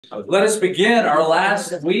Let us begin our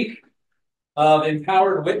last week of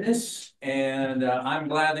Empowered Witness, and I'm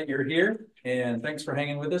glad that you're here, and thanks for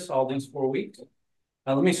hanging with us all these 4 weeks.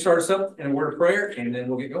 Let me start us up in a word of prayer, and then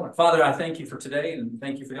we'll get going. Father, I thank you for today, and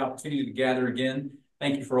thank you for the opportunity to gather again.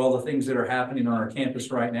 Thank you for all the things that are happening on our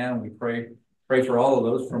campus right now, and we pray for all of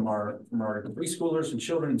those from our preschoolers and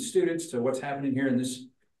children and students to what's happening here in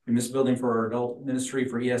this building for our adult ministry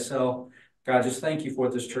for ESL. God, just thank you for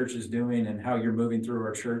what this church is doing and how you're moving through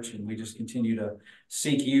our church. And we just continue to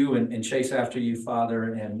seek you and chase after you,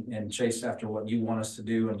 Father, and chase after what you want us to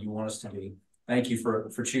do and you want us to be. Thank you for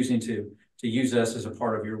choosing to use us as a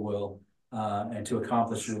part of your will and to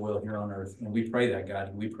accomplish your will here on earth. And we pray that,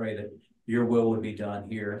 God. We pray that your will would be done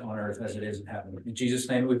here on earth as it is in heaven. In Jesus'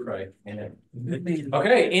 name we pray. Amen.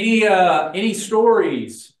 Okay, any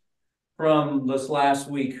stories from this last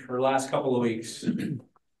week or last couple of weeks?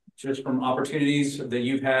 Just from opportunities that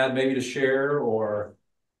you've had maybe to share or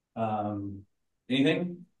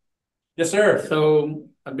anything? Yes, sir. So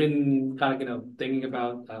I've been kind of, thinking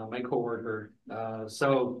about my coworker.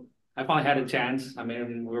 So I finally had a chance. I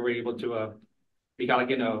mean, we were able to be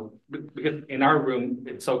because in our room,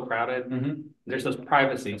 it's so crowded. Mm-hmm. There's no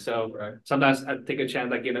privacy. So Right. sometimes I take a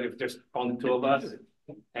chance, if there's only two of us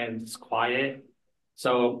and it's quiet.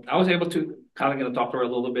 So I was able to kind of, talk to her a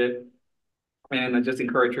little bit. And I just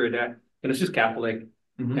encourage her that, she's Catholic.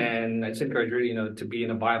 Mm-hmm. And I just encourage her, to be in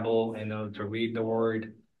the Bible, to read the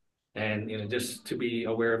word and, just to be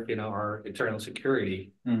aware of, our eternal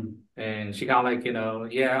security. Mm. And she kind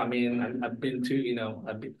of yeah, I mean, I've been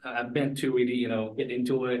to, I've been to really, get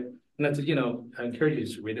into it. And that's, I encourage you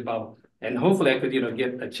to read about, and hopefully I could,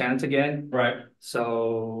 get a chance again. Right.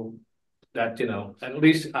 So that, at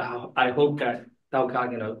least I hope that will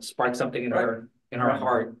kind of, spark something in her. In our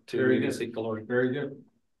heart to really seek the Lord. Very good.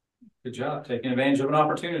 Good job. Taking advantage of an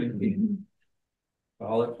opportunity.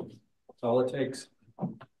 That's all it takes.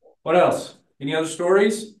 What else? Any other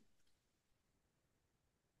stories?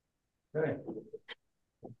 Okay.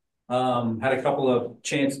 Had a couple of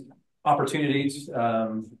chance opportunities.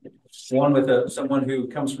 One with someone who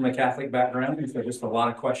comes from a Catholic background, so just a lot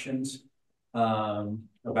of questions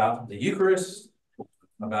about the Eucharist,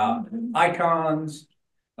 about icons,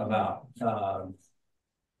 about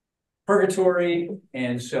purgatory.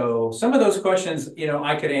 And so some of those questions,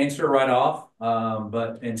 I could answer right off.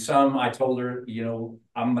 But in some, I told her,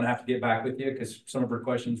 I'm going to have to get back with you because some of her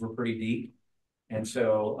questions were pretty deep. And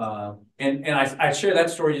so, and I share that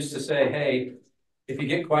story just to say, hey, if you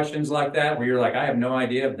get questions like that where you're like, I have no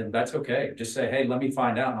idea, then that's okay. Just say, hey, let me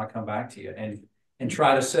find out and I'll come back to you. And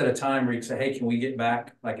try to set a time where you say, hey, can we get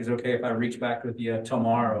back? Like, is it okay if I reach back with you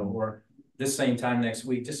tomorrow or this same time next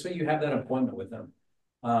week? Just so you have that appointment with them.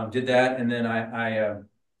 Did that. And then I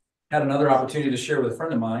had another opportunity to share with a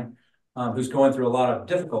friend of mine who's going through a lot of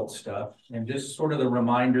difficult stuff. And just sort of the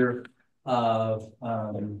reminder of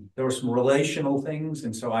there were some relational things.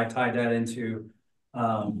 And so I tied that into,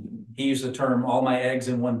 he used the term, all my eggs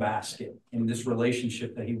in one basket in this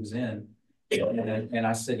relationship that he was in. And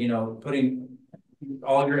I said, putting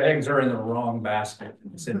all your eggs are in the wrong basket.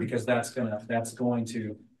 I said, because that's gonna fail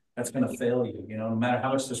you. No matter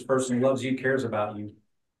how much this person loves you, cares about you,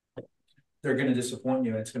 they're going to disappoint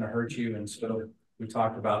you. And it's going to hurt you. And so we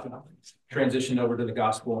talked about transitioned over to the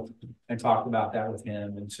gospel and talked about that with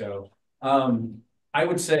him. And so I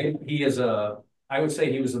would say he was a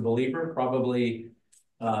believer probably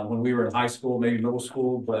when we were in high school, maybe middle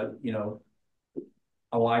school, but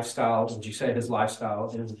a lifestyle. Would you say his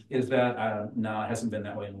lifestyle is that? No, it hasn't been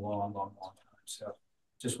that way in a long time. So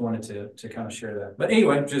just wanted to kind of share that. But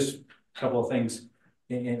anyway, just a couple of things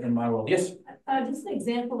in my world. Yes. Just an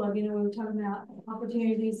example of, we were talking about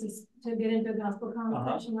opportunities to get into a gospel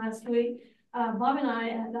conversation last week. Bob and I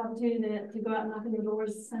had the opportunity to go out and knock on the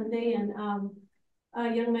doors Sunday, and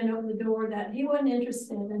a young man opened the door that he wasn't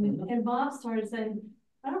interested in. And Bob started saying,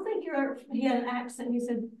 I don't think he had an accent. He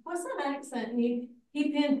said, what's that accent? And he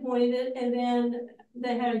pinpointed it, and then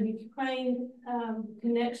they had a Ukraine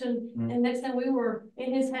connection. And next time we were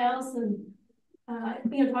in his house and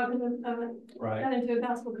talking to right. Got into a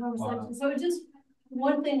gospel conversation. Wow. So it just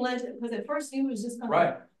one thing led to, because at first he was just going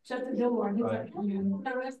to shut the door, and he was like,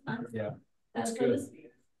 yeah, that's good.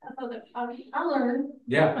 I thought that I learned.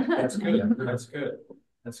 Yeah, that's good.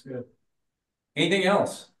 That's good. Anything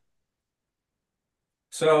else?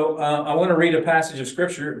 So I want to read a passage of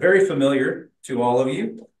scripture, very familiar to all of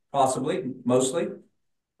you, possibly, mostly.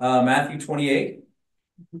 Matthew 28,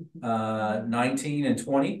 19 and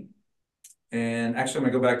 20. And actually, I'm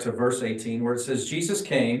going to go back to verse 18, where it says, Jesus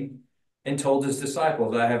came and told his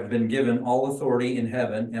disciples, I have been given all authority in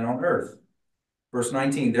heaven and on earth. Verse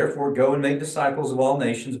 19, therefore go and make disciples of all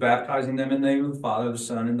nations, baptizing them in the name of the Father, the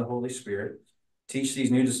Son, and the Holy Spirit. Teach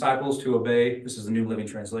these new disciples to obey. This is the New Living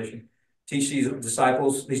Translation. Teach these new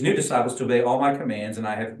disciples to obey all my commands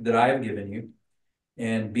that I have given you.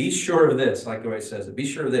 And be sure of this, like the way it says it, be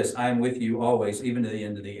sure of this, I am with you always, even to the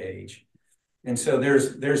end of the age. And so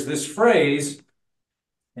there's this phrase,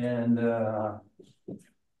 and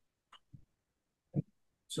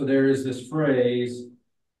so there is this phrase,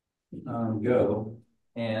 go,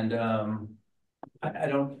 and I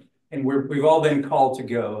don't, and we've all been called to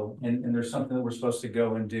go, and there's something that we're supposed to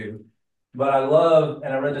go and do. But I love,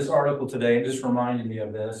 and I read this article today, and it just reminded me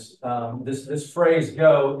of this. This phrase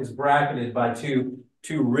 "go" is bracketed by two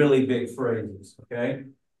really big phrases. Okay,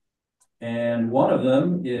 and one of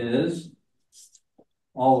them is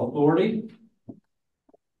all authority.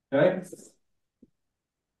 Okay,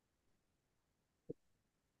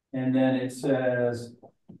 and then it says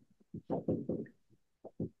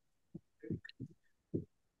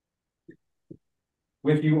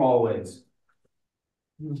with you always.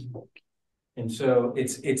 And so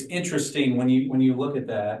it's interesting when you look at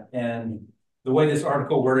that, and the way this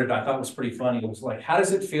article worded, I thought was pretty funny. It was like, how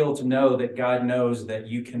does it feel to know that God knows that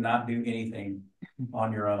you cannot do anything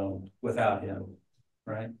on your own without him,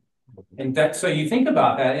 right? And that, so you think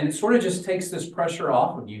about that, and it sort of just takes this pressure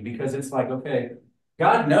off of you, because it's like, okay,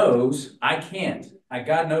 God knows I can't.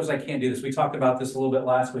 God knows I can't do this. We talked about this a little bit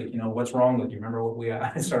last week. What's wrong with you? Remember what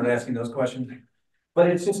I started asking those questions? But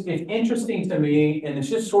it's interesting to me, and it's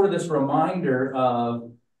just sort of this reminder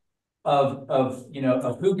of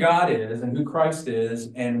who God is and who Christ is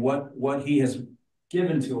and what he has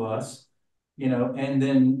given to us, and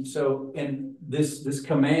then and this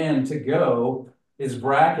command to go is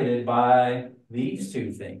bracketed by these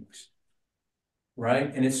two things, right?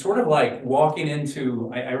 And it's sort of like walking into,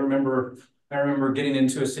 I remember getting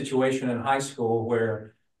into a situation in high school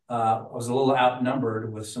where I was a little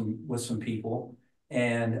outnumbered with some people.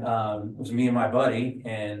 And it was me and my buddy,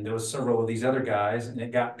 and there was several of these other guys, and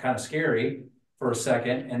it got kind of scary for a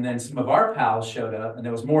second. And then some of our pals showed up, and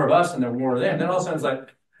there was more of us and there were more of them. And then all of a sudden it's like,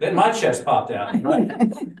 then my chest popped out, right?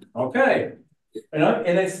 Okay.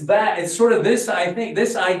 And it's sort of this, I think,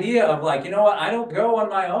 this idea of like, you know what, I don't go on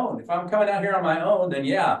my own. If I'm coming out here on my own, then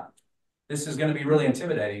yeah, this is going to be really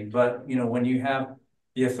intimidating. But, when you have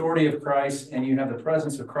the authority of Christ and you have the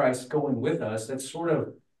presence of Christ going with us, that's sort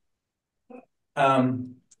of,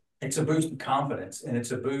 it's a boost of confidence, and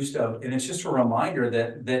it's a boost of, and it's just a reminder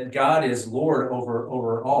that God is Lord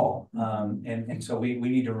over all. And so we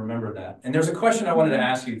need to remember that. And there's a question I wanted to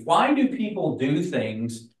ask you. Why do people do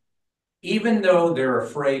things even though they're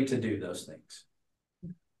afraid to do those things?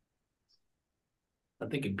 I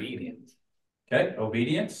think obedience. Okay,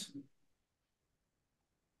 obedience.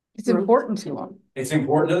 It's important to them. It's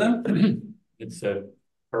important to them. It's a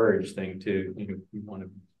courage thing too. You want to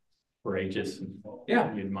be courageous, and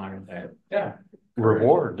Yeah, you admire that. yeah.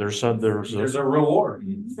 Reward. There's a reward.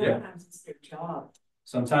 Yeah. Sometimes it's their job.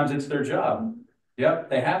 Sometimes it's their job. Yep,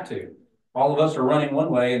 they have to. All of us are running one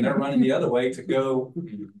way, and they're running the other way to go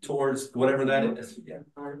towards whatever that is. Yeah.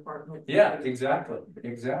 Yeah, exactly.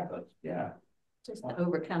 Yeah. Just to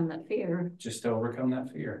overcome that fear. Just to overcome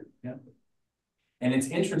that fear. Yeah. And it's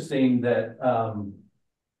interesting that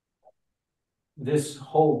this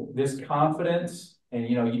confidence, and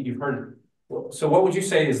you've heard. So what would you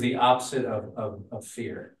say is the opposite of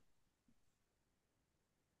fear?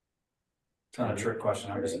 It's not a trick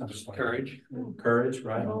question. I'm just Courage. Courage,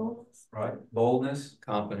 right? Right. Boldness.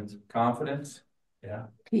 Confidence. Yeah.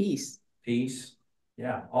 Peace.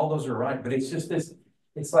 Yeah. All those are right. But it's just this,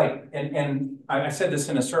 it's like, and I said this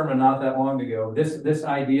in a sermon not that long ago, this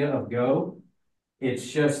idea of go, I'm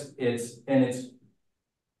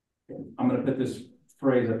going to put this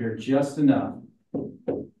phrase up here, just enough.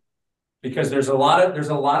 Because there's a lot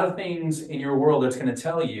of things in your world that's going to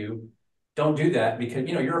tell you, don't do that because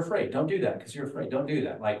you're afraid. Don't do that because you're afraid. Don't do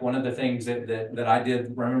that. Like one of the things that I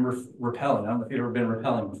did, remember rappelling. I don't know if you've ever been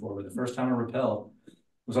rappelling before, but the first time I rappelled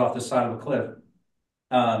was off the side of a cliff.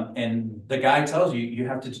 And the guy tells you,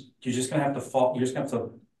 you're just gonna have to fall, you're just gonna have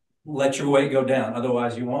to let your weight go down,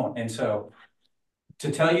 otherwise you won't. And so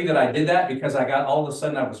to tell you that I did that because all of a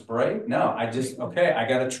sudden I was brave, no, I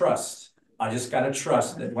gotta trust. I just gotta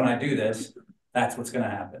trust that when I do this, that's what's gonna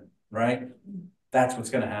happen, right? That's what's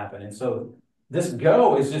going to happen. And so this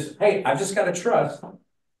go is just, hey, I've just got to trust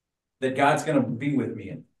that God's going to be with me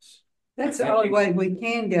in this. That's the only way we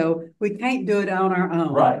can go. We can't do it on our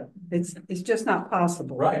own. Right. It's just not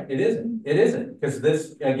possible. Right. It isn't. Because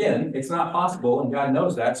this, again, it's not possible, and God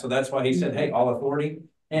knows that. So that's why he said, hey, all authority,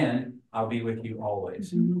 and I'll be with you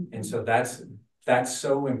always. And so that's That's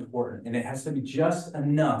so important, and it has to be just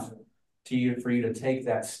enough to you for you to take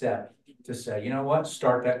that step to say, you know what,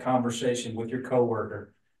 start that conversation with your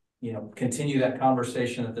coworker. You know, continue that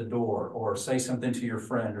conversation at the door, or say something to your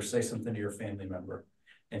friend, or say something to your family member.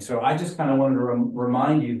 And so I just kind of wanted to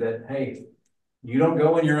remind you that, hey, you don't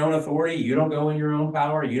go in your own authority, you don't go in your own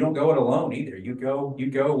power, you don't go it alone either. You go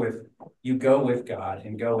with God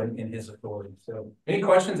and go in his authority. So any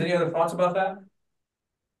questions, any other thoughts about that?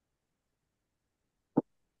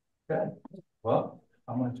 Okay, well,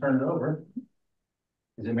 I'm gonna turn it over.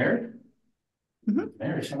 Is it Mary? Mhm.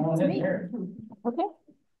 Mary, come on in, Mary. Okay,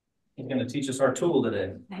 He's gonna teach us our tool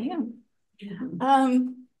today. I am.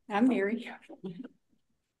 I'm Mary.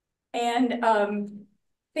 And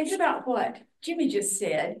thinking about what Jimmy just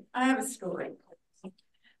said, I have a story.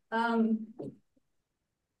 My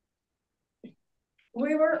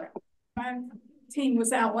team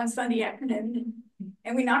was out one Sunday afternoon,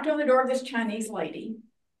 and we knocked on the door of this Chinese lady.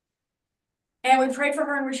 And we prayed for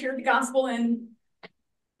her and we shared the gospel, and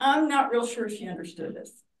I'm not real sure she understood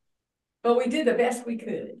us, but we did the best we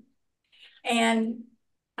could. And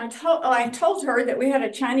I told her that we had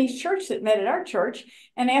a Chinese church that met at our church,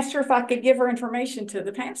 and asked her if I could give her information to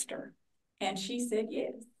the pastor. And she said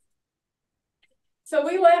yes. So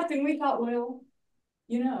we left and we thought, well,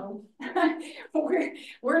 you know,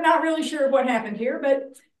 we're not really sure what happened here,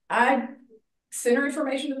 but I sent her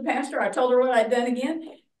information to the pastor. I told her what I'd done again.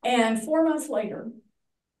 And 4 months later,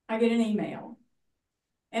 I get an email,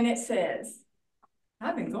 and it says,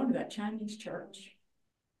 I've been going to that Chinese church,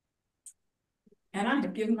 and I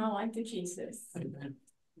have given my life to Jesus. Amen.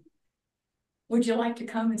 Would you like to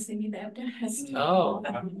come and see me baptized? Oh.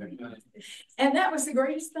 And that was the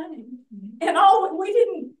greatest thing. And all we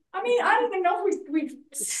didn't, I mean, I didn't even know if we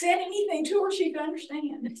said anything to her she could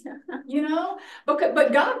understand, you know,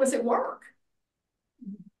 but God was at work.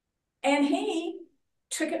 And he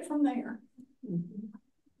took it from there.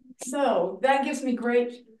 So that gives me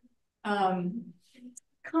great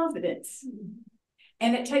confidence.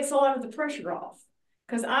 And it takes a lot of the pressure off,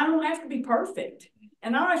 because I don't have to be perfect,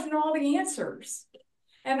 and I don't have to know all the answers.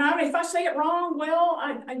 And if I say it wrong, well,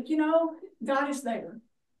 you know, God is there.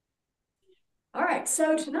 All right,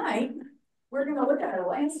 so tonight we're going to look at our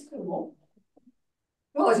last tool.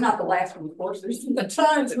 Well, it's not the last one, of course. There's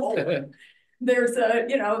tons more. There's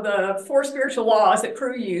you know, the 4 spiritual laws that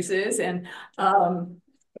Crew uses, and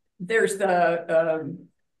there's the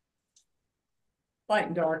light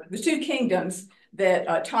and dark, the 2 kingdoms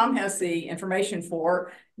that Tom has the information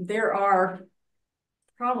for. There are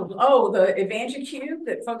probably, the Evangel Cube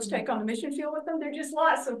that folks take on the mission field with them. There are just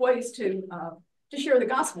lots of ways to share the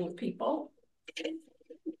gospel with people.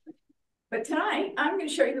 But tonight, I'm going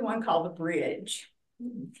to show you the one called the bridge.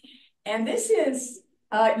 And this is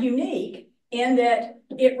unique in that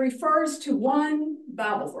it refers to one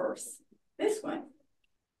Bible verse. This one,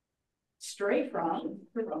 straight from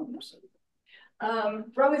the Romans.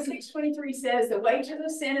 Romans 6:23 says, the wages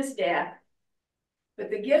of sin is death, but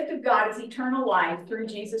the gift of God is eternal life through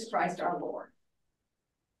Jesus Christ our Lord.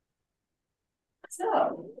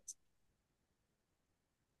 So,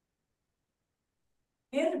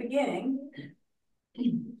 in the beginning,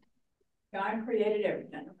 God created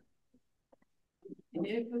everything. And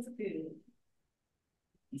it was good.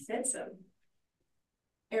 He said so.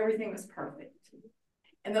 Everything was perfect.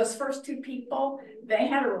 And those first 2 people, they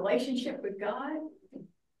had a relationship with God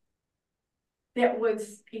that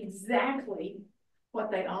was exactly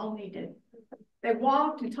what they all needed. They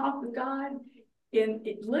walked and talked with God in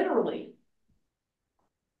it literally.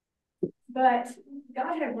 But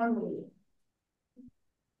God had one rule,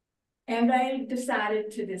 and they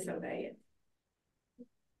decided to disobey it.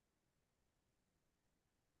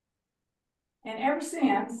 And ever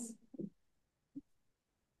since,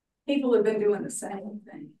 people have been doing the same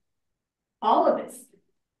thing. All of us.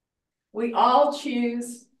 We all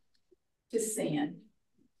choose to sin.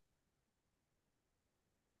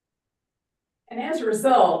 And as a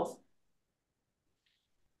result,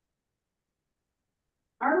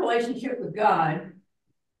 our relationship with God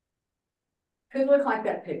could look like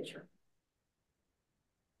that picture.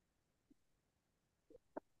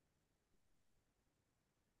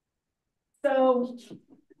 So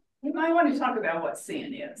you might want to talk about what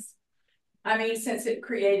sin is. I mean, since it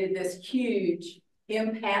created this huge,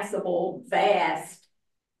 impassable, vast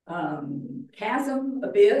chasm,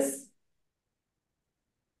 abyss,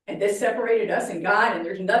 and this separated us and God, and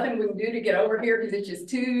there's nothing we can do to get over here because it's just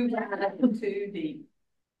too wide and too deep.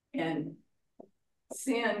 And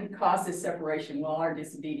sin causes separation. Well, our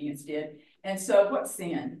disobedience did. And so what's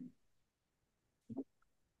sin?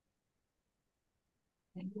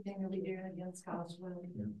 Anything that we do against God's will.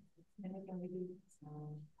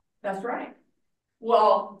 That's right.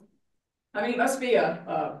 Well, I mean, it must be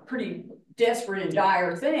a pretty desperate and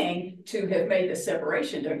dire thing to have made this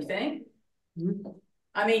separation, don't you think?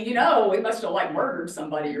 I mean, you know, we must have like murdered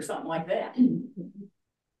somebody or something like that.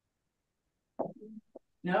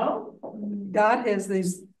 No? God has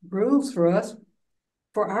these rules for us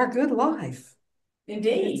for our good life. It's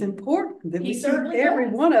Indeed. important that He we keep certainly every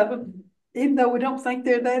does. one of them, even though we don't think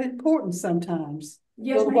they're that important sometimes.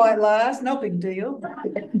 Yes, Little ma'am. white lies, no big deal.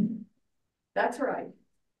 That's right.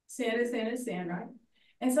 Sin is sin is sin, right?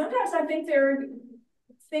 And sometimes I think there are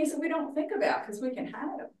things that we don't think about because we can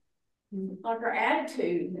hide them. Like our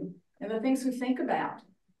attitude and the things we think about.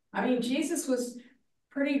 I mean, Jesus was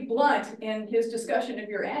pretty blunt in his discussion of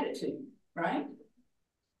your attitude, right?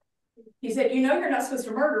 He said, you know, you're not supposed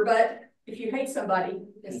to murder, but if you hate somebody,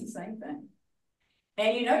 it's the same thing.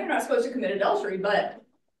 And you know, you're not supposed to commit adultery, but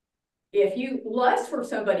if you lust for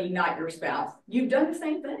somebody, not your spouse, you've done the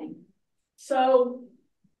same thing. So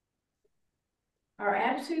our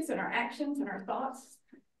attitudes and our actions and our thoughts,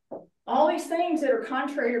 all these things that are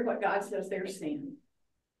contrary to what God says they're sin.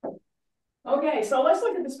 Okay, so let's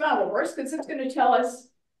look at this Bible verse because it's going to tell us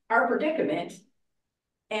our predicament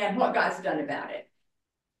and what God's done about it.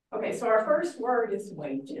 Okay, so our first word is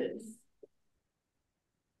wages.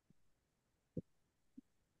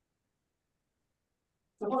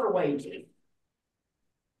 So what are wages?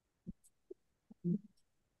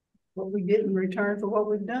 What we get in return for what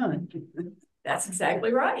we've done. That's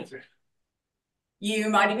exactly right. You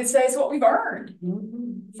might even say it's what we've earned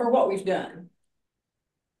for what we've done.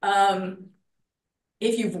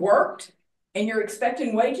 If you've worked and you're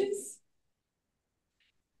expecting wages,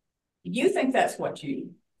 you think that's what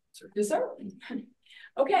you deserve.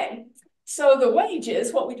 Okay, so the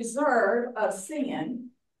wages, what we deserve of sin,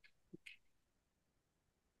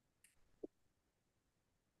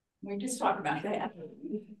 we just talked about that,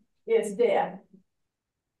 is death.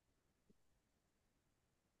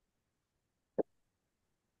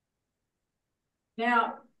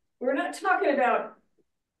 Now, we're not talking about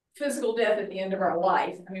physical death at the end of our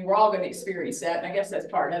life. I mean, we're all going to experience that, and I guess that's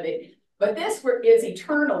part of it. But this is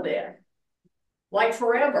eternal death, like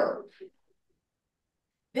forever.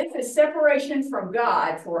 This is separation from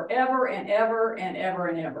God forever and ever and ever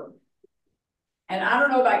and ever. And I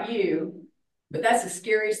don't know about you, but that's the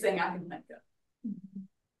scariest thing I can think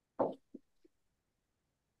of.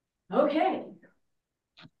 Okay.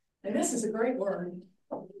 And this is a great word.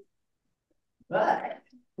 But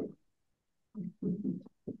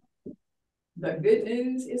the good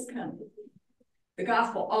news is coming. The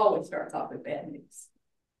gospel always starts off with bad news.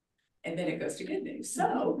 And then it goes to good news.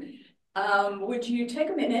 So, would you take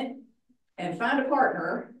a minute and find a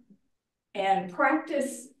partner and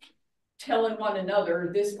practice telling one another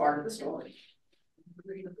this part of the story?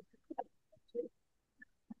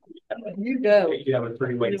 You go. You have a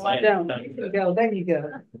three-way Down. There you go. There you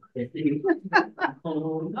go.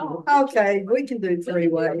 Okay, we can do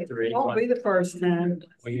three-way. Won't be the first time.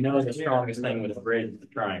 Well, you know, the strongest thing with a bridge is the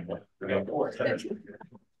triangle.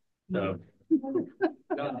 So.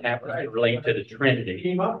 Have to relate to the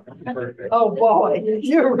Trinity. Oh, boy,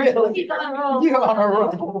 you're really, you're on a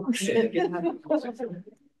roll.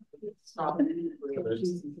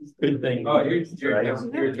 Good thing. Oh, you're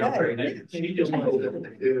jumping in. Okay. She just wanted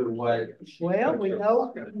to do what. Well, we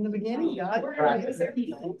know in the beginning, God created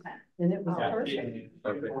everything, and it was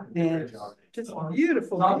perfect. And just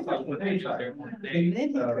beautiful. Beautiful. And then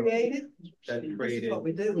he created, this is what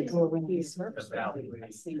we do, we go around these circles. Throw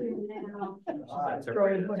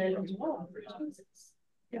it whatever you want. So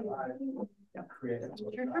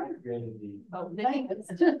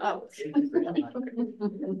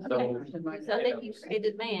that you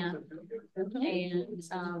created man, and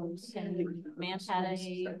man had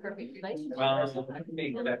a perfect relationship. Well, I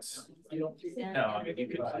think that's, no, I mean, you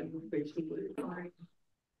could.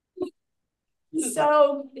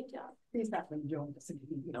 So He's not going to join us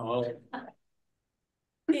again. No.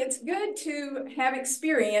 it's good to have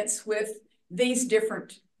experience with these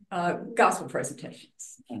different gospel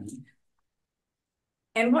presentations.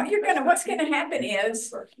 And what's gonna happen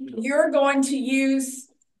is you're going to use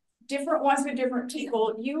different ones with different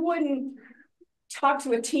people. You wouldn't talk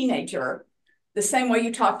to a teenager the same way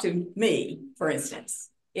you talk to me, for instance,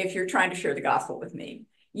 if you're trying to share the gospel with me.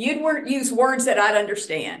 You'd use words that I'd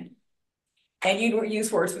understand, and you'd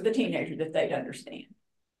use words with a teenager that they'd understand.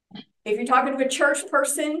 If you're talking to a church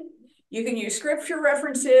person, you can use scripture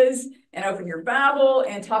references and open your Bible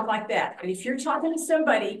and talk like that. But if you're talking to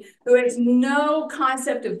somebody who has no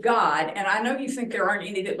concept of God, and I know you think there aren't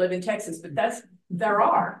any that live in Texas, but there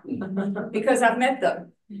are, because I've met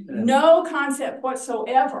them. No concept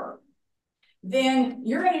whatsoever then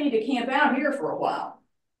you're gonna need to camp out here for a while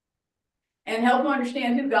and help them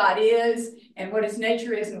understand who God is and what his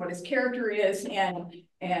nature is and what his character is and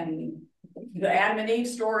the Adam and Eve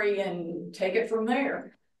story and take it from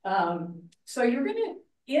there. So you're gonna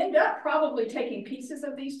end up probably taking pieces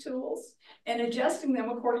of these tools and adjusting them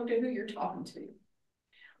according to who you're talking to.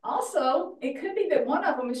 Also, it could be that one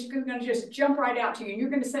of them is going to just jump right out to you and you're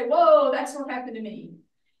going to say, whoa, that's what happened to me.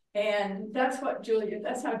 And that's how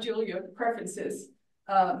Julia prefaces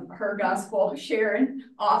her gospel sharing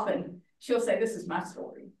often. She'll say, this is my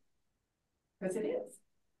story. Because it is.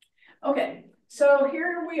 Okay, so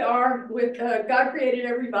here we are with God created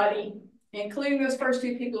everybody, including those first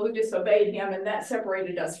two people who disobeyed him, and that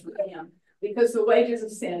separated us from him because the wages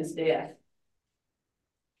of sin is death.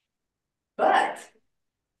 But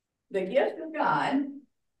the gift of God,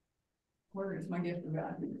 where is my gift of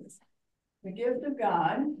God? The gift of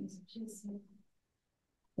God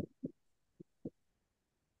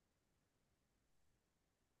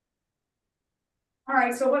all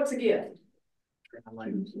right, so what's a gift?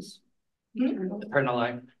 Eternal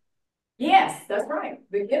life. Yes, that's right.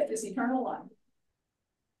 The gift is eternal life.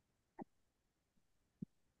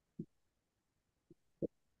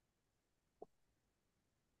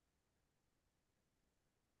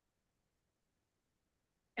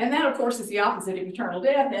 And that, of course, is the opposite of eternal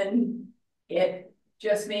death. And it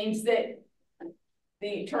just means that the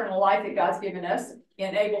eternal life that God's given us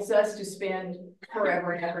enables us to spend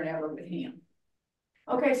forever and ever and ever with him.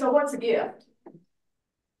 Okay, so what's a gift?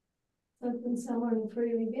 Something someone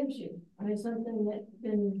freely gives you. I mean, something that's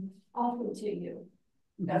been offered to you.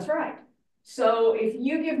 That's right. So if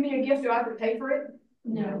you give me a gift, do I have to pay for it?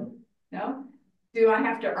 No. No? Do I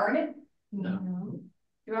have to earn it? No.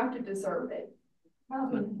 Do I have to deserve it?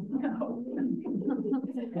 Probably. No.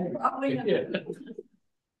 Probably not. Yeah.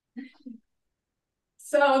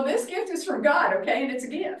 So this gift is from God, okay? And it's a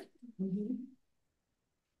gift.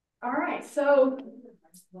 All right, so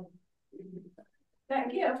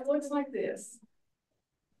that gift looks like this.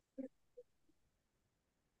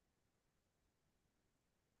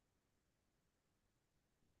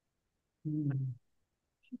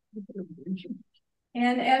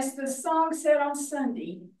 And as the song said on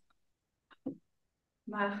Sunday,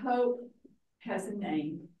 my hope has a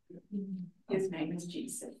name. His name is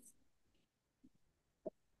Jesus.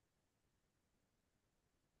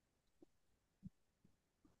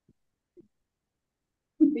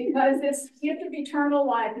 Because this gift of eternal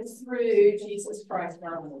life is through Jesus Christ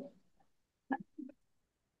our Lord.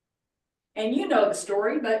 And you know the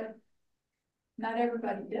story, but not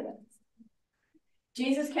everybody does.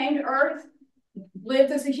 Jesus came to earth,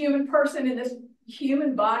 lived as a human person in this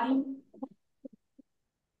human body,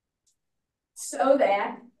 so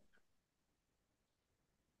that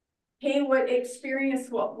he would experience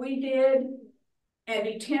what we did and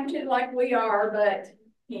be tempted like we are, but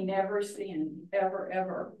he never sinned, ever,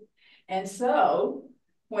 ever. And so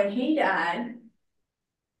when he died,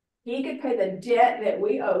 he could pay the debt that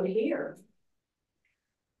we owed here.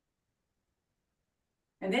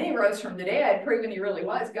 And then he rose from the dead, proving he really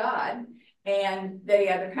was God, and that he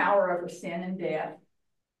had the power over sin and death,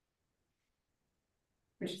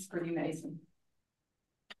 which is pretty amazing.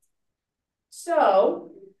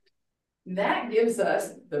 So that gives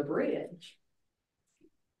us the bridge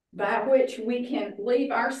by which we can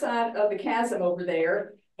leave our side of the chasm over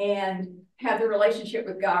there and have the relationship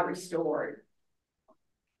with God restored.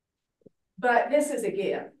 But this is a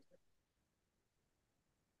gift.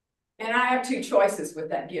 And I have two choices with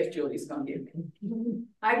that gift Julie's going to give me.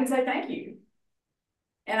 I can say thank you.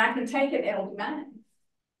 And I can take it and it'll be mine.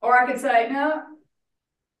 Or I can say, no,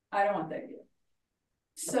 I don't want that gift.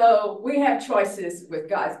 So we have choices with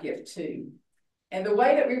God's gift too. And the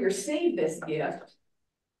way that we receive this gift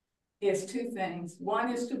is two things.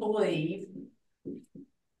 One is to believe.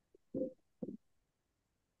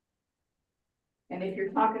 And if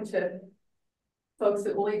you're talking to folks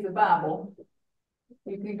that believe the Bible,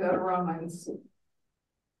 you can go to Romans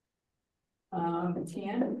 10,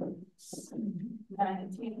 9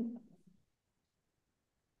 and 10,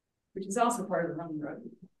 which is also part of the Roman road.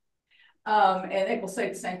 And it will say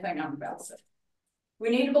the same thing I'm about to say. We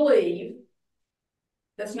need to believe.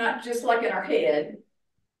 That's not just like in our head,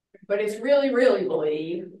 but it's really, really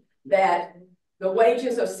believe that the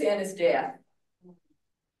wages of sin is death.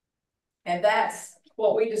 And that's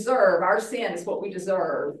what we deserve. Our sin is what we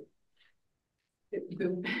deserve.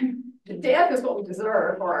 The death is what we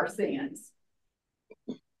deserve for our sins.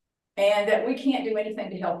 And that we can't do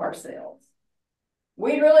anything to help ourselves.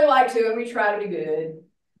 We'd really like to, and we try to be good,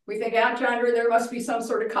 We think out yonder, there must be some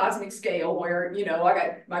sort of cosmic scale where, you know, I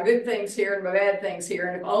got my good things here and my bad things here.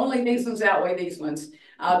 And if only these ones outweigh these ones,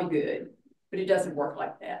 I'll be good. But it doesn't work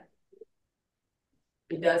like that.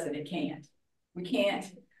 It doesn't, it can't. We can't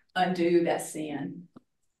undo that sin.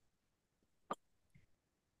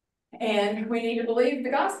 And we need to believe the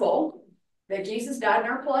gospel that Jesus died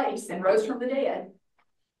in our place and rose from the dead.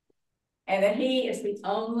 And that he is the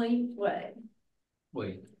only way.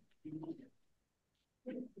 Wait.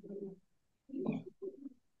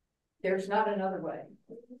 There's not another way.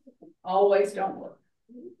 Always don't work.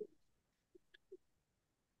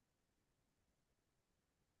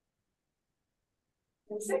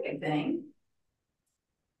 The second thing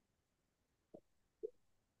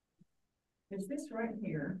is this right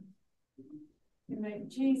here. You make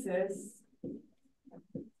Jesus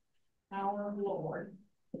our Lord.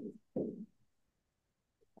 And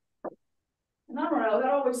I don't know, that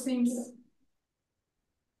always seems,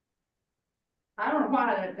 I don't know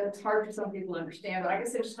why that's hard for some people to understand, but I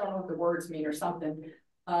guess they just don't know what the words mean or something.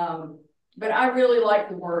 But I really like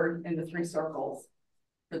the word in the 3 circles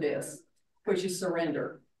for this, which is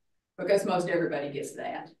surrender, because most everybody gets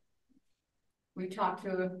that. We talked to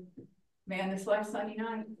a man this last Sunday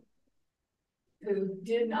night who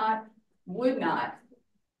would not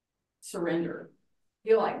surrender.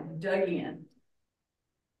 He like dug in.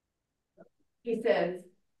 He says,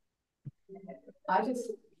 I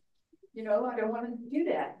just, you know, I don't want to do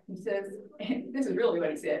that. He says, this is really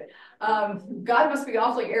what he said. God must be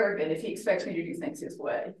awfully arrogant if he expects me to do things his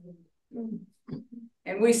way.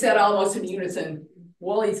 And we said almost in unison,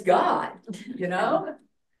 well, he's God, you know?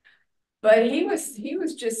 But he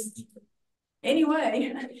was just,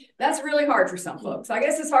 anyway, that's really hard for some folks. I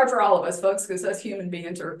guess it's hard for all of us folks because us human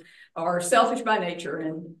beings are selfish by nature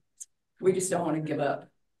and we just don't want to give up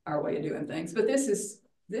our way of doing things. But this is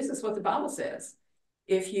what the Bible says.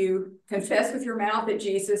 If you confess with your mouth that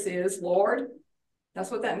Jesus is Lord, that's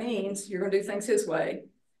what that means. You're going to do things his way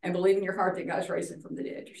and believe in your heart that God's raised him from the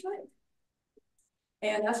dead. You're saved.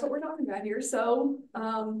 And that's what we're talking about here. So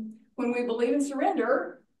when we believe in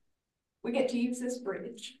surrender, we get to use this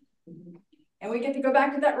bridge. And we get to go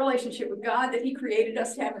back to that relationship with God that he created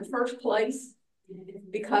us to have in the first place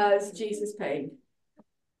because Jesus paid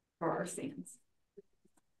for our sins.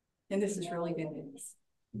 And this is really good news.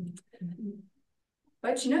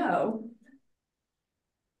 But you know,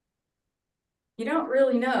 you don't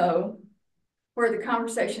really know where the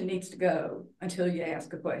conversation needs to go until you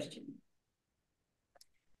ask a question.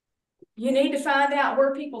 You need to find out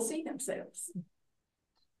where people see themselves.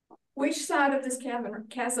 Which side of this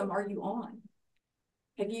chasm are you on?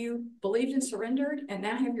 Have you believed and surrendered and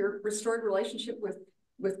now have your restored relationship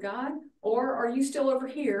with God? Or are you still over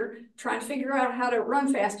here trying to figure out how to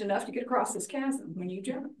run fast enough to get across this chasm when you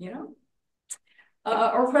jump, you know?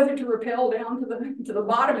 Or whether to rappel down to the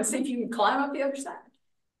bottom and see if you can climb up the other side.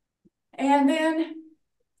 And then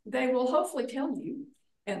they will hopefully tell you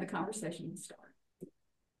and the conversation will start.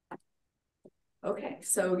 Okay,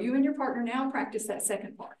 so you and your partner now practice that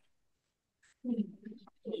second part. All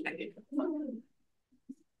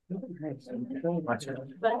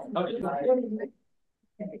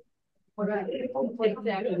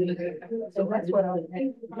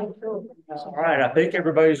right, I think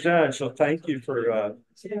everybody's done. So thank you for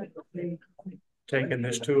taking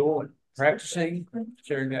this tool and practicing,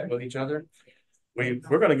 sharing that with each other. We're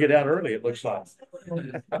going to get out early, it looks like.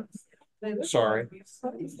 Sorry.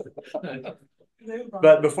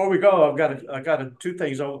 But before we go, I got a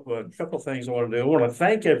couple of things I want to do. I want to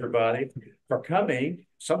thank everybody for coming.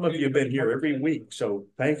 Some of you have been here every week, so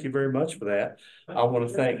thank you very much for that. I want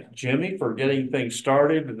to thank Jimmy for getting things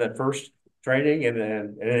started in that first training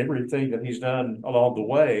and everything that he's done along the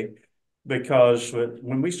way. Because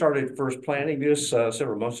when we started first planning this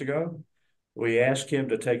several months ago, we asked him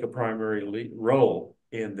to take a primary role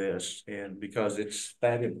in this, and because it's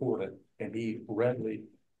that important, and he readily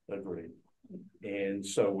agreed. And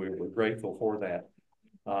so we're grateful for that.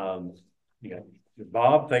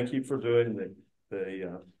 Bob, thank you for doing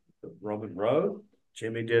the Roman Road.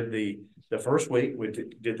 Jimmy did the first week. We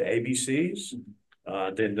did the ABCs.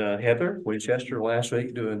 Then Heather Winchester last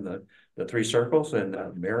week doing the 3 circles, and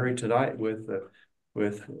Mary tonight with the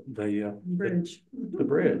bridge. The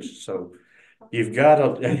bridge. So you've got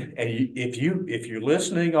to, and if you're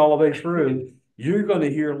listening all the way through, you're going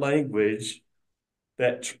to hear language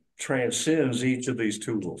that transcends each of these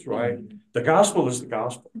tools, right? Mm-hmm. The gospel is the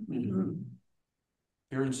gospel. Mm-hmm.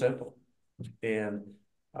 Pure and simple. And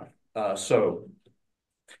so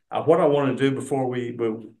what I want to do before we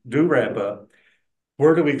do wrap up,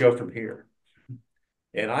 where do we go from here?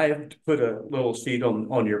 And I have to put a little sheet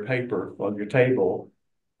on your paper, on your table,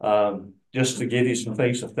 just to give you some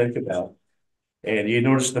things to think about. And you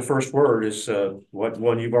notice the first word is what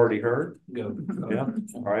one you've already heard. Go. Yeah,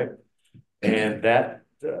 all right. And that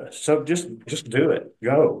so just do it.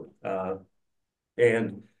 Go.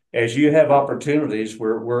 And as you have opportunities,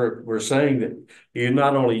 we're saying that you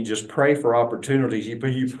not only just pray for opportunities,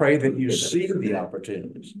 but you pray that you see the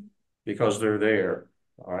opportunities because they're there.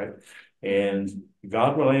 All right. And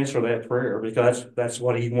God will answer that prayer because that's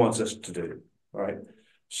what He wants us to do. All right.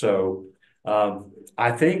 So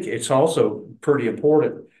I think it's also pretty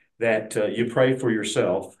important that you pray for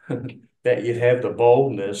yourself, that you have the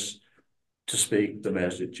boldness to speak the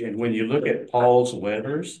message. And when you look at Paul's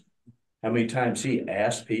letters, how many times he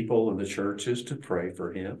asked people in the churches to pray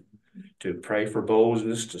for him, to pray for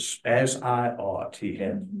boldness, as I ought, he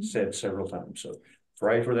had said several times. So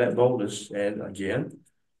pray for that boldness. And again,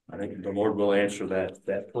 I think the Lord will answer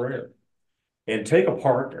that prayer. And take a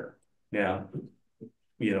partner. Now,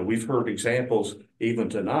 we've heard examples even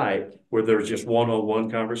tonight where there's just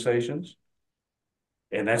one-on-one conversations.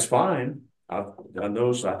 And that's fine. I've done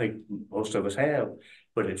those. I think most of us have,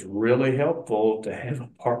 but it's really helpful to have a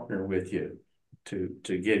partner with you to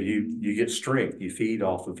give you get strength. You feed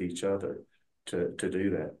off of each other to do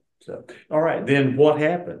that. So, all right, then what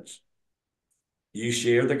happens? You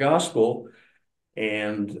share the gospel,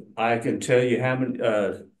 and I can tell you how many,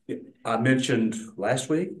 I mentioned last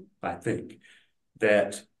week, I think,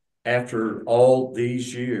 that after all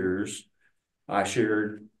these years, I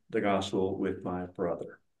shared the gospel with my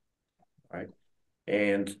brother, right?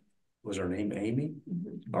 And was her name Amy?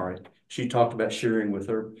 All right. She talked about sharing with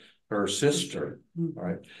her sister. All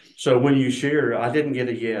right. So when you share, I didn't get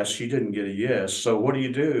a yes, she didn't get a yes. So what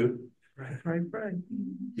do? Pray.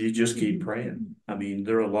 You just keep praying. I mean,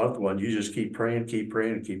 they're a loved one. You just keep praying, keep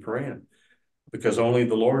praying, and keep praying. Because only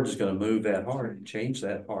the Lord is going to move that heart and change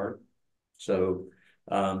that heart. So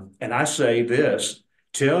and I say this,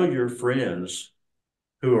 tell your friends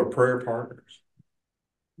who are prayer partners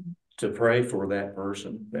to pray for that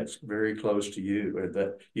person that's very close to you or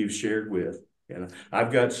that you've shared with. And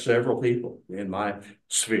I've got several people in my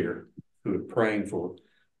sphere who are praying for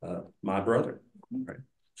my brother. Right?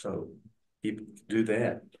 So do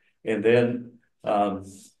that. And then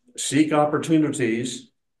seek opportunities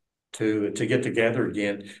to get together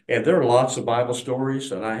again. And there are lots of Bible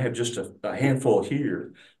stories, and I have just a handful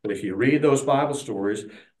here. But if you read those Bible stories,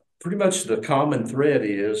 pretty much the common thread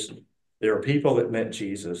is there are people that met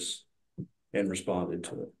Jesus and responded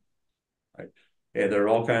to it. Right? And there are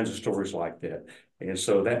all kinds of stories like that. And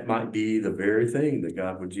so that might be the very thing that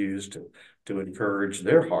God would use to encourage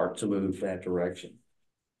their heart to move that direction.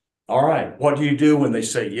 All right, what do you do when they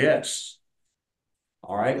say yes?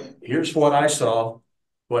 All right, here's what I saw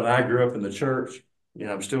when I grew up in the church.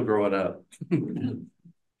 I'm still growing up.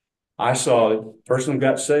 I saw a person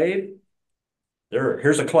got saved.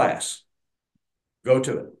 Here's a class. Go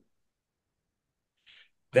to it.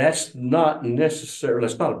 That's not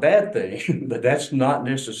a bad thing, but that's not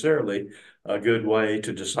necessarily a good way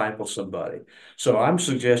to disciple somebody. So I'm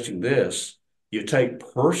suggesting this, you take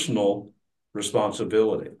personal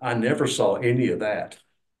responsibility. I never saw any of that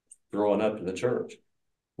growing up in the church,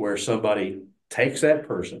 where somebody takes that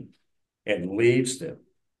person and leads them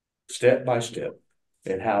step by step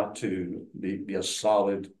in how to be a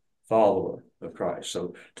solid follower of Christ.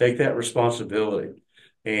 So take that responsibility.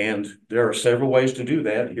 And there are several ways to do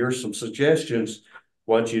that. Here's some suggestions.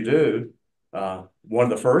 What you do, one of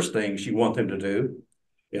the first things you want them to do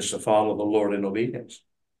is to follow the Lord in obedience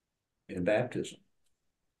in baptism.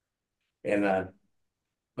 And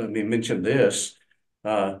let me mention this.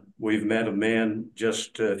 We've met a man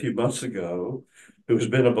just a few months ago who's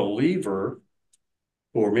been a believer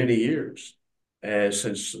for many years,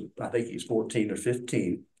 since I think he's 14 or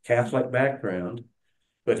 15, Catholic background.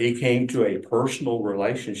 But he came to a personal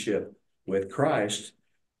relationship with Christ,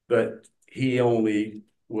 but he only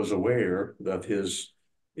was aware of his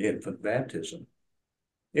infant baptism.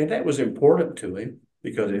 And that was important to him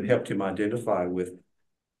because it helped him identify with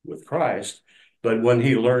Christ. But when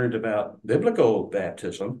he learned about biblical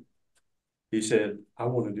baptism, he said, I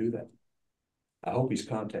want to do that. I hope he's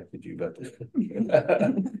contacted you, but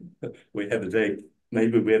we have a date.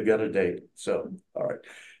 Maybe we have got a date. So, all right.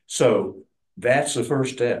 So that's the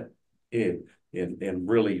first step in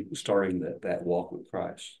really starting that walk with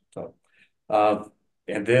Christ. So,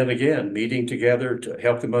 and then again, meeting together to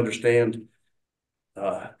help them understand,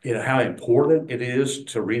 how important it is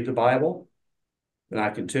to read the Bible. And I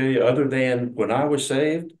can tell you, other than when I was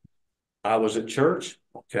saved, I was at church.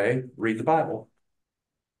 Okay, read the Bible.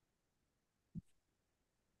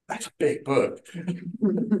 That's a big book.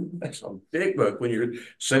 That's a big book when you're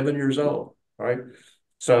 7 years old. All right.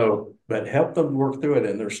 So, but help them work through it,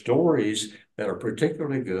 and there's stories that are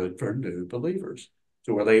particularly good for new believers.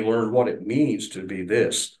 So where they learn what it means to be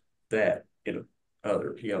this, that,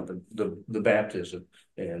 other, the baptism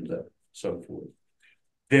and so forth.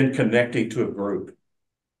 Then connecting to a group.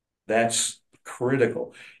 That's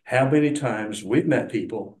critical. How many times we've met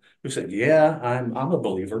people who said, yeah, I'm a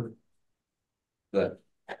believer, but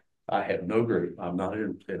I have no group. I'm not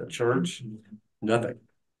in a church, nothing.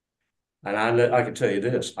 And I can tell you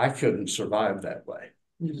this, I couldn't survive that way.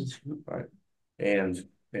 Right. And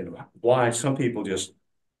why some people just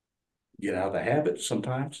get out of the habit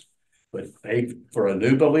sometimes, but for a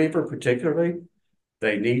new believer particularly,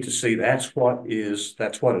 they need to see that's what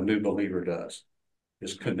a new believer does,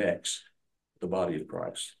 is connects the body of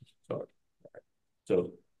Christ.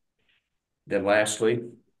 So then lastly,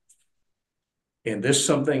 and this is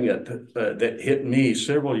something that hit me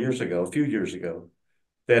several years ago, a few years ago,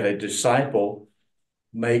 that a disciple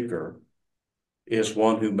maker is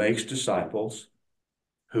one who makes disciples,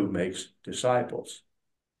 who makes disciples,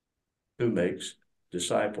 who makes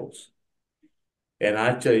disciples. And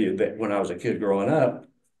I tell you that when I was a kid growing up,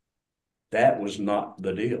 that was not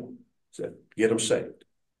the deal. So get them saved.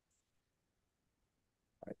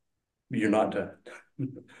 You're not done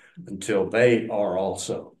until they are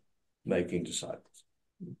also making disciples,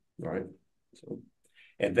 right? So,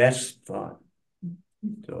 and that's fun.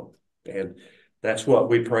 So, and that's what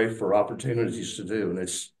we pray for opportunities to do. And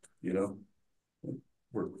it's,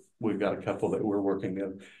 we've got a couple that we're working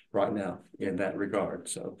in right now in that regard.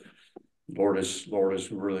 So Lord is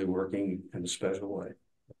really working in a special way.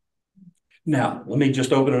 Now, let me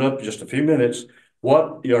just open it up just a few minutes.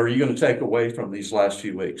 What are you going to take away from these last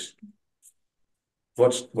few weeks?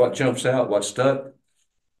 What jumps out? What stuck?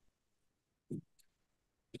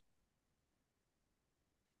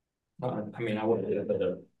 I mean, I wouldn't do it for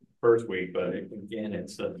the first week, but again,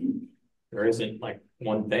 there isn't like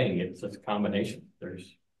one thing. It's a combination.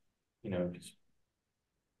 There's, just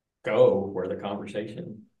go where the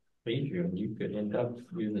conversation leads you, and you could end up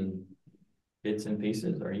using bits and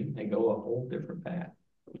pieces, or you may go a whole different path.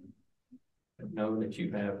 But know that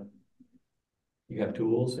you have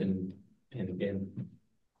tools, and again,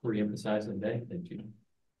 re-emphasize today that you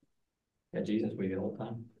got Jesus with you the whole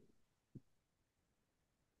time.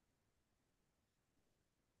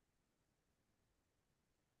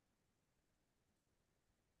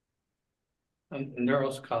 And they're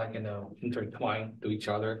also kind of intertwined to each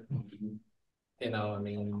other. I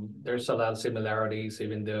mean, there's a lot of similarities,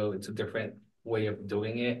 even though it's a different way of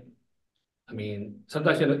doing it. I mean,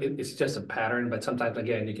 sometimes, it's just a pattern, but sometimes,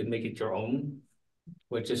 again, you can make it your own,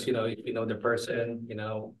 which is, if you know the person,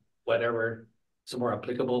 whatever is more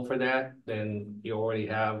applicable for that, then you already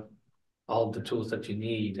have all the tools that you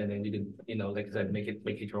need. And then you can, like I said, make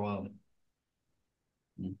it your own.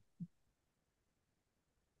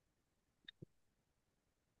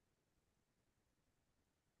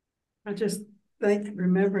 I just think,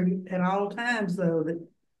 remembering at all times though, that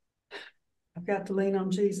I've got to lean on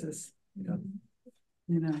Jesus. I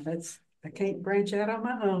can't branch out on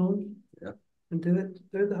my own. Yeah. And do it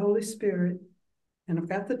through the Holy Spirit. And I've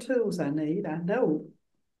got the tools I need. I know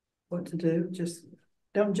what to do. Just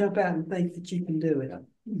don't jump out and think that you can do it.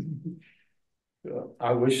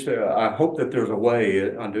 I hope that there's a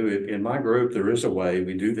way. I do it in my group. There is a way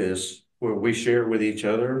we do this where we share with each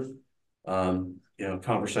other,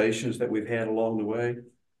 conversations that we've had along the way.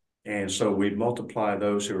 And so we multiply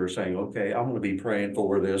those who are saying, okay, I want to be praying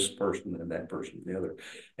for this person and that person and the other.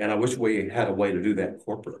 And I wish we had a way to do that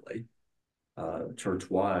corporately,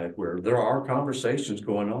 church-wide, where there are conversations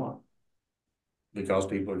going on because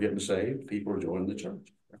people are getting saved, people are joining the church.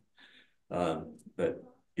 But,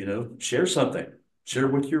 share something, share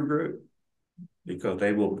with your group, because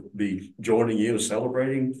they will be joining you and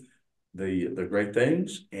celebrating the great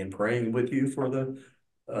things and praying with you for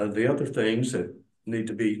the other things that need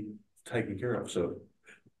to be taken care of. So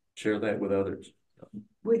share that with others.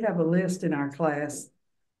 We have a list in our class.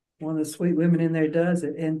 One of the sweet women in there does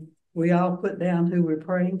it, and we all put down who we're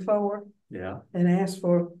praying for. Yeah. And ask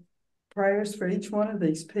for prayers for each one of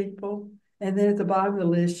these people. And then at the bottom of the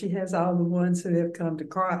list, she has all the ones who have come to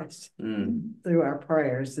Christ through our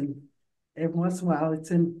prayers. And every once in a while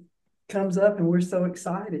comes up, and we're so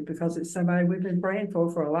excited because it's somebody we've been praying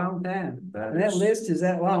for a long time. That list is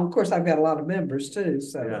that long. Of course, I've got a lot of members too.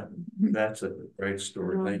 So yeah, that's a great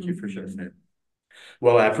story. Thank you for sharing that.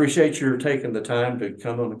 Well, I appreciate your taking the time to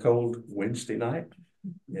come on a cold Wednesday night,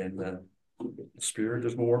 and the spirit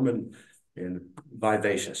is warm and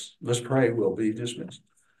vivacious. Let's pray. We'll be dismissed.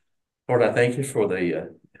 Lord, I thank you for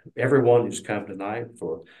everyone who's come tonight,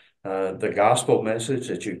 for the gospel message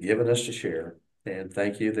that you've given us to share. And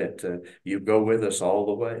thank you that you go with us all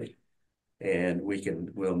the way. And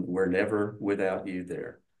we're never without you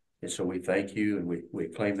there. And so we thank you, and we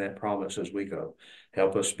claim that promise as we go.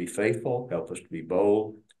 Help us be faithful, help us to be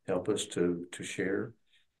bold, help us to share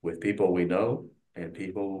with people we know and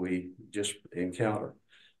people we just encounter.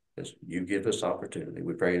 As you give us opportunity,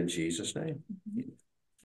 we pray in Jesus' name.